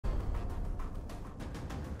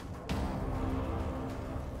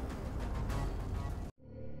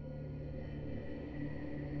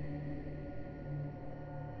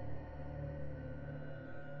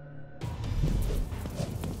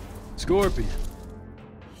Scorpion.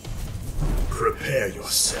 Prepare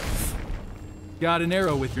yourself. Got an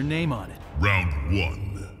arrow with your name on it. Round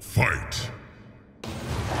 1. Fight.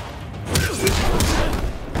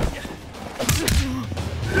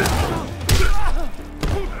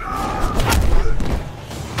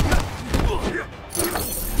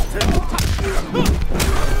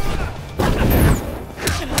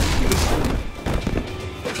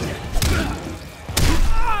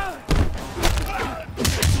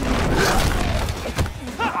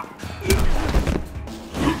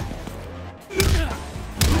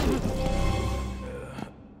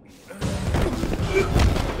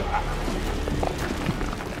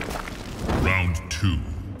 Round 2.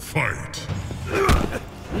 Fight.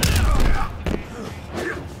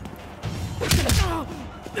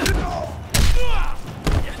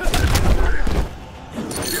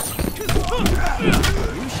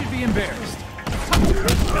 You should be embarrassed.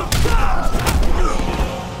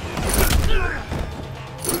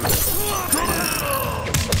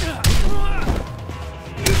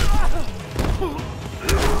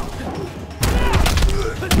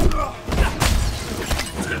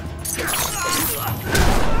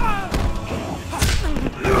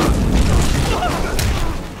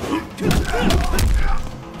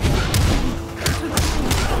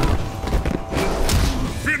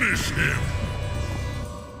 Finish him!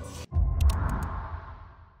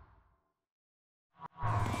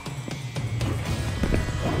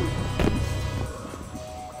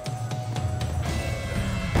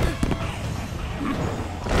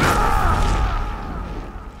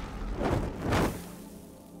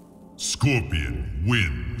 Scorpion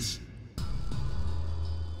wins.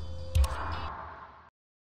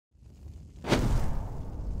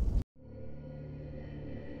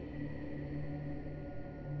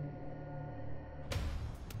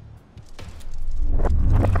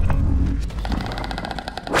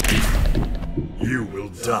 You will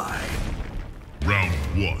die. Round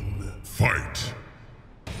 1. Fight.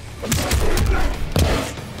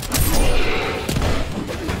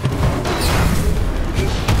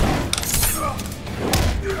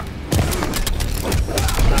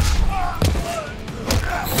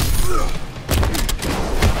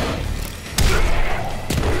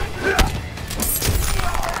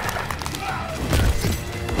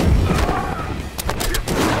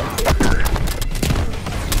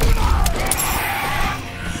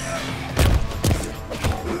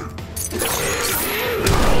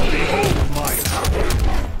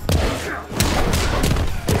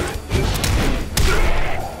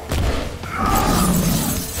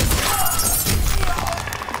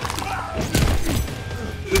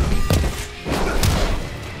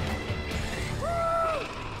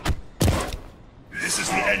 This is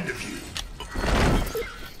the end of you.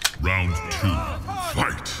 Round 2.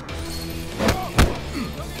 Fight.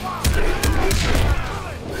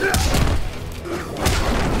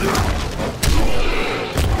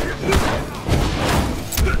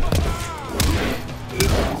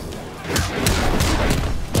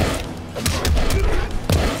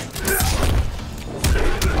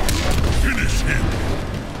 Finish him!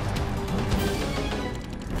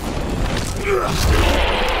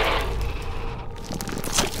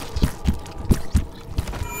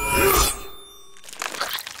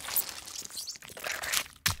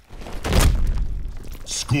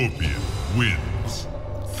 Scorpion wins.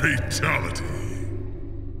 Fatality.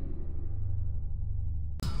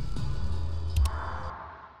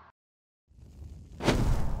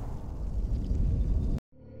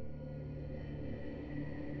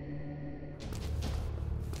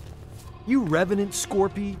 You revenant,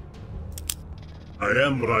 Scorpy? I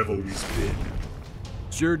am what I've always been.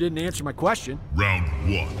 Sure didn't answer my question.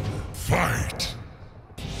 Round 1. Fight.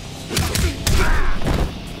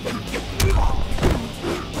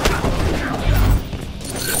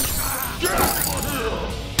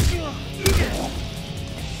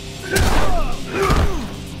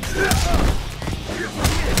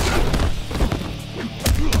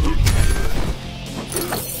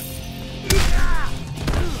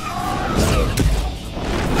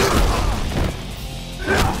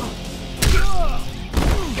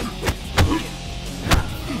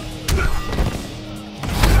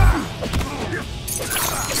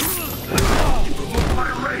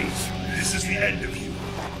 This is the end of you.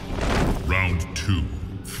 Round 2.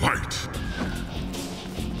 Fight.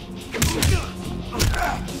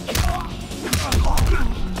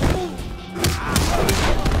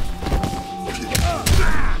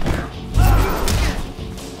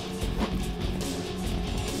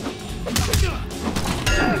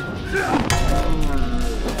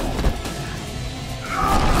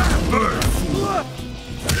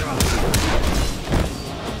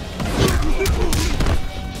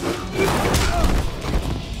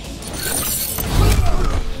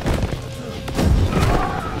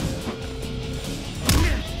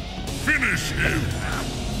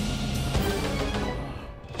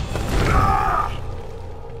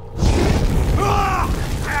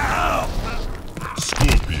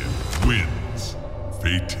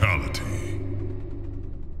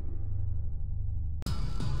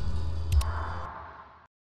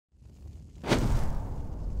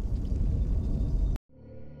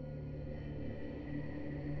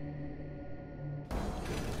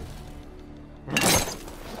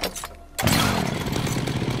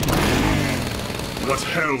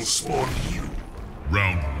 hell spawned you.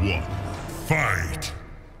 Round 1. Fight!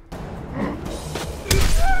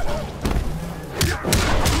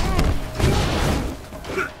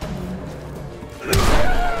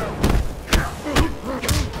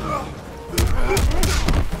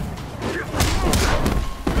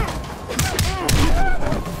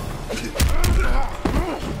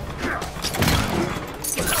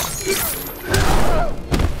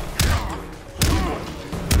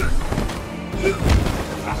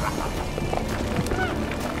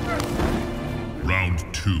 Round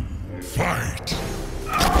 2. Fight!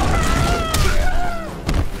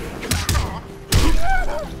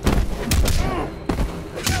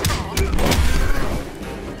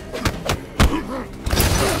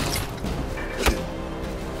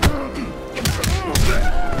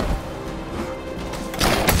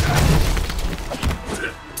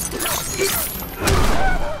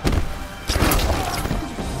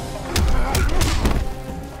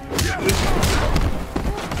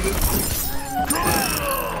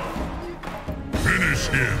 Finish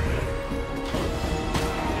him!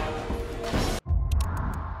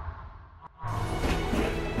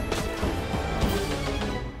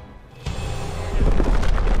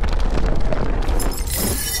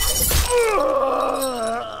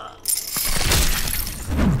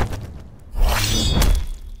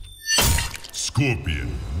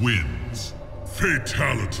 Scorpion wins.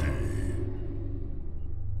 Fatality.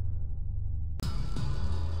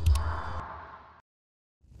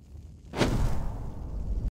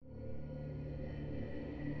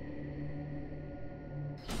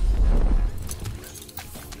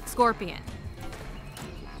 Scorpion.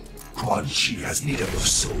 Quan Chi has need of your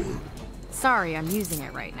soul. Sorry, I'm using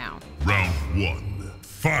it right now. Round 1.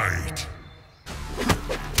 Fight!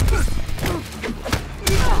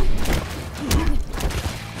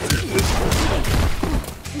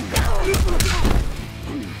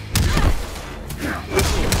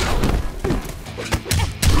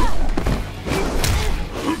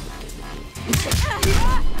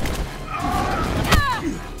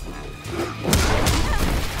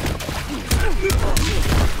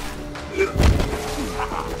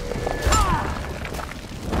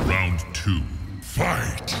 Round 2.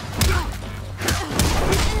 Fight!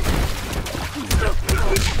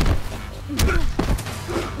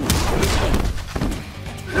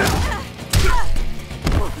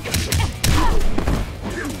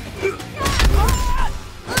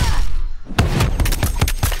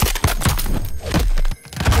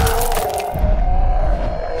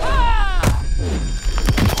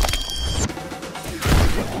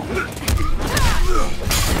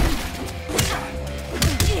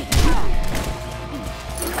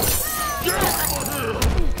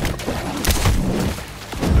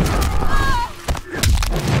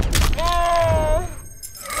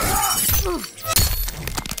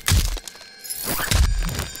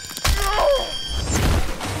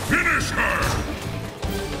 Finish her!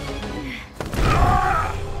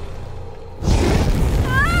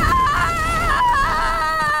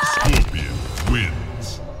 Scorpion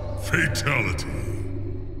wins. Fatality.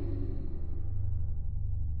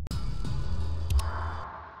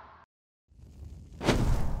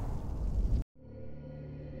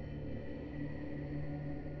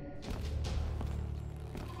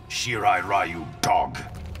 Shirai Ryu, dog.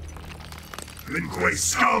 Lingwei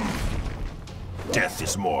scum! Death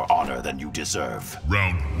is more honor than you deserve.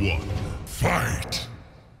 Round 1. Fight!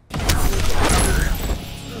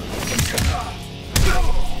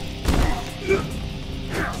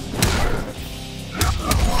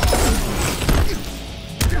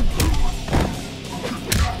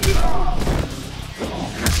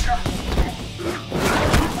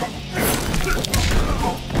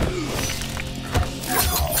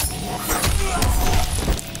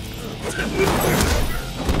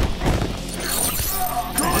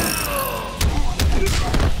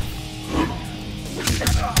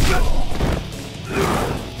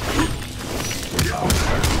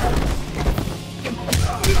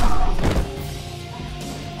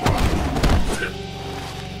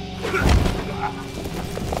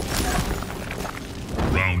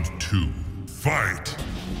 Round 2. Fight!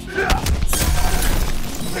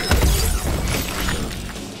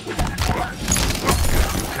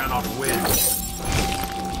 You cannot win.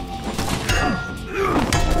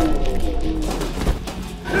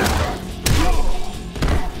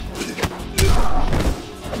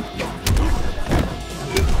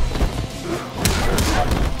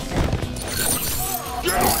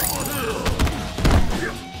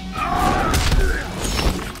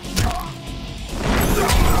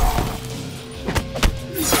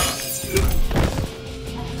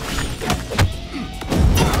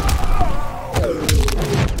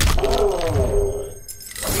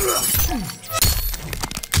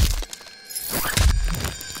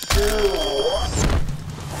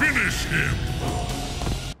 him!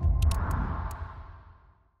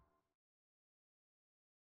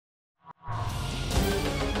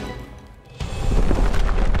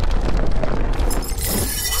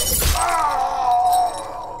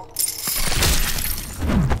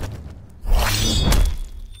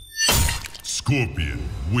 Scorpion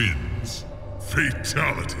wins.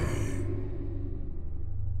 Fatality.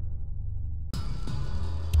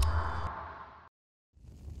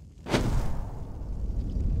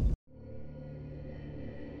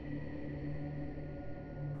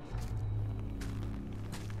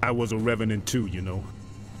 I was a revenant too, you know.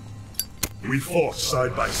 We fought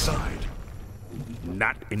side by side.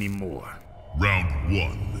 Not anymore. Round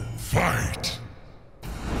 1. Fight!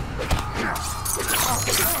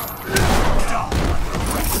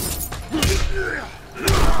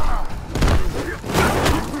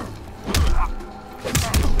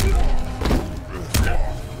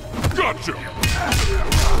 Gotcha!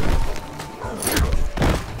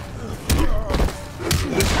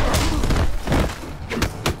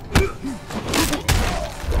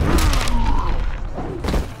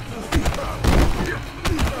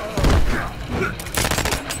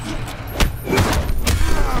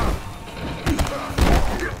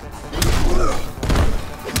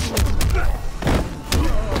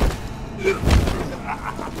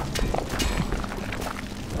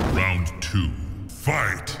 Round 2.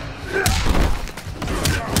 Fight!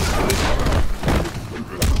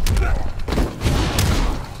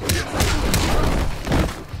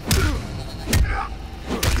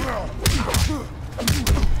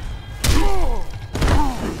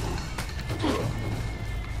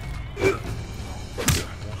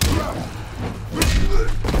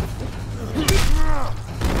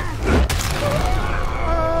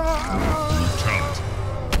 Brutality.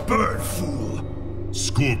 Bird fool!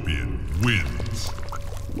 Scorpion wins.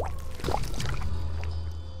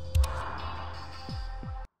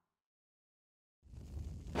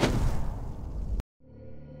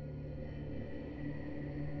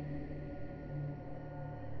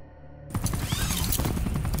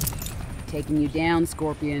 Taking you down,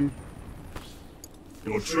 Scorpion.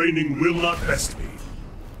 Your training will not best me.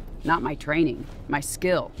 Not my training, my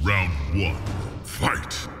skill. Round 1.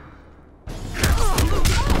 Fight!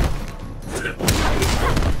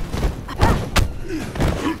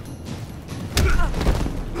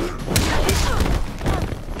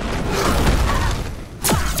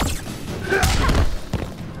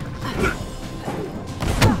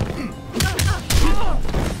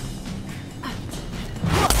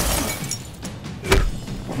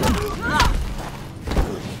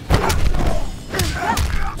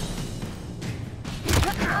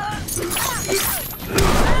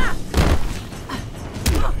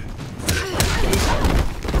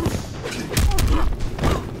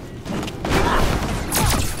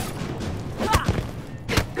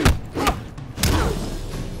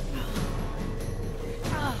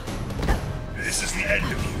 This is the end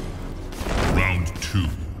of you. Round 2.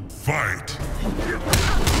 Fight!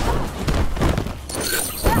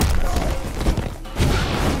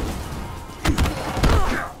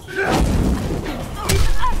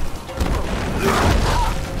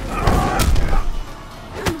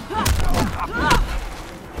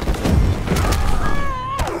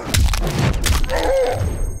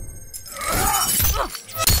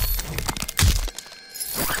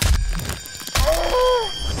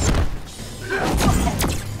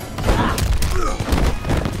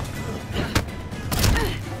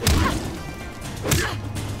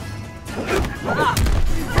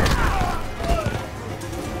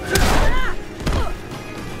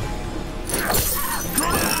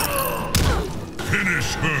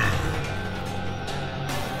 Finish her!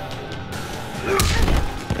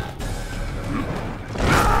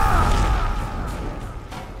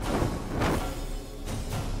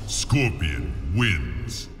 Scorpion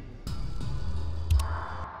wins.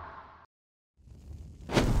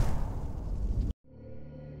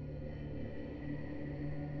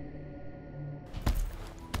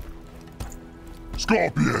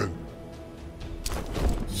 Scorpion!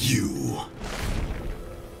 You.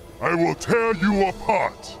 I will tear you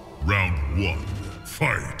apart! Round 1.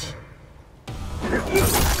 Fight!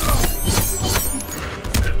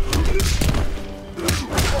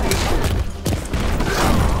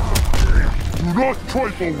 Do not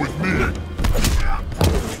trifle with me!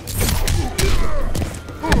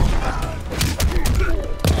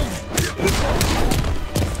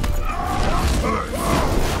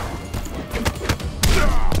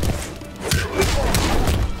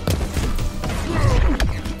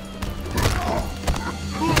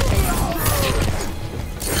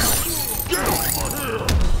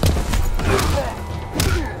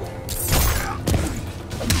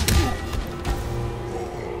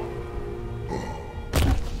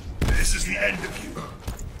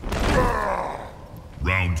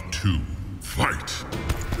 2, fight!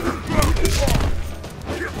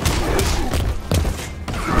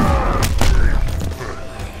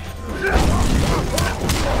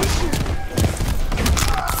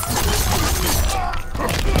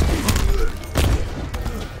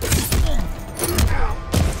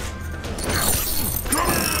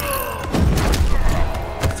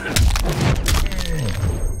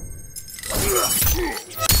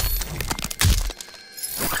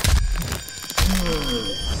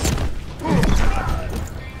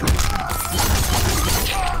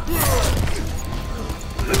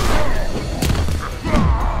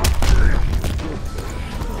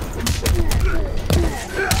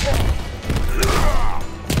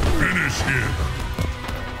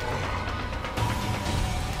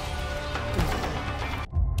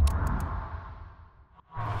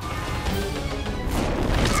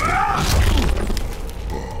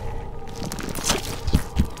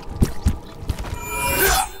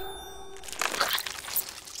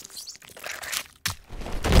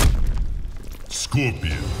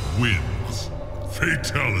 Scorpion wins.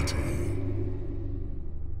 Fatality.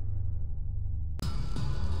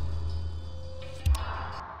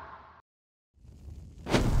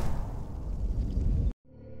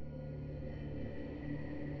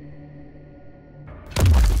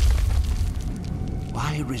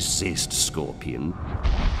 Why resist, Scorpion?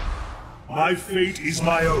 My fate is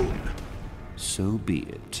my own. So be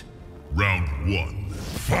it. Round 1,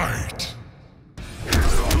 fight!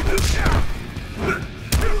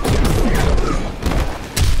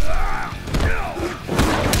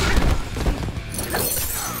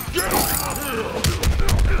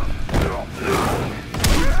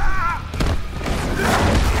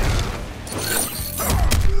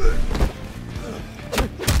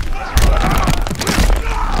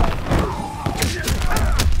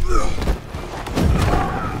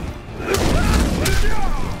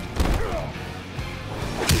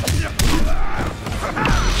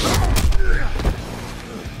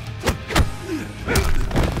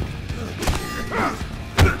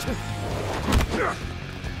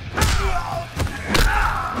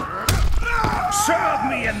 Serve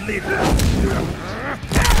me and live!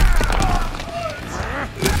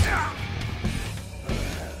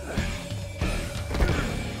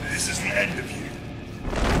 This is the end of you.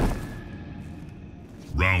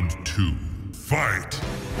 Round 2, fight!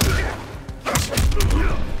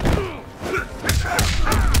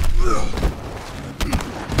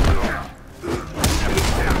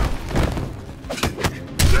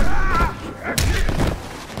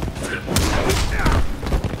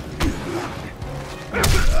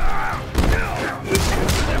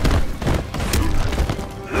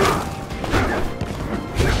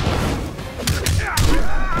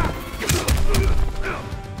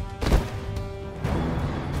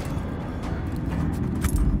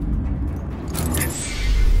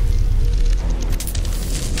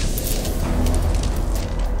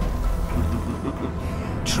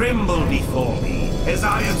 Tremble before me as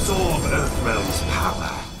I absorb Earthrealm's power.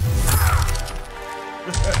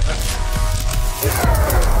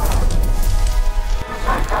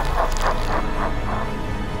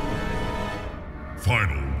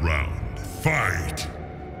 Final round, fight!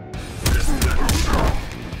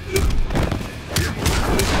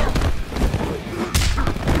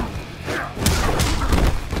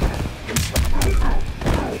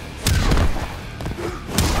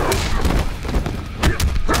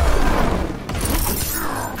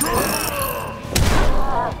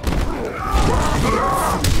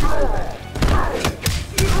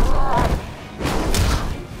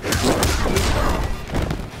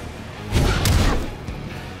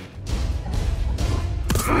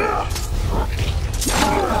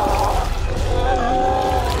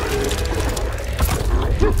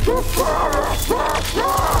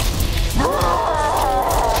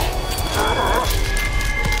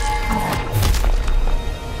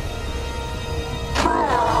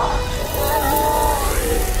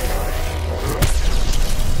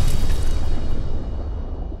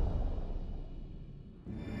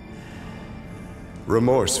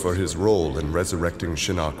 Remorse for his role in resurrecting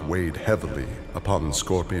Shinnok weighed heavily upon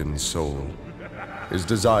Scorpion's soul. His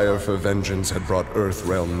desire for vengeance had brought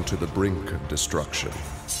Earthrealm to the brink of destruction.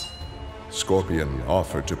 Scorpion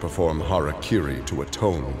offered to perform harakiri to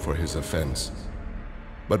atone for his offense.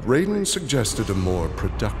 But Raiden suggested a more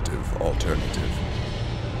productive alternative.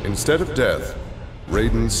 Instead of death,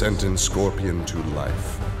 Raiden sentenced Scorpion to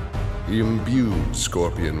life. He imbued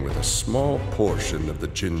Scorpion with a small portion of the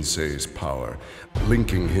Jinsei's power,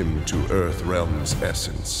 linking him to Earthrealm's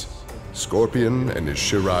essence. Scorpion and his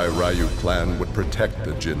Shirai Ryu clan would protect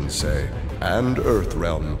the Jinsei and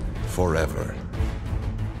Earthrealm forever.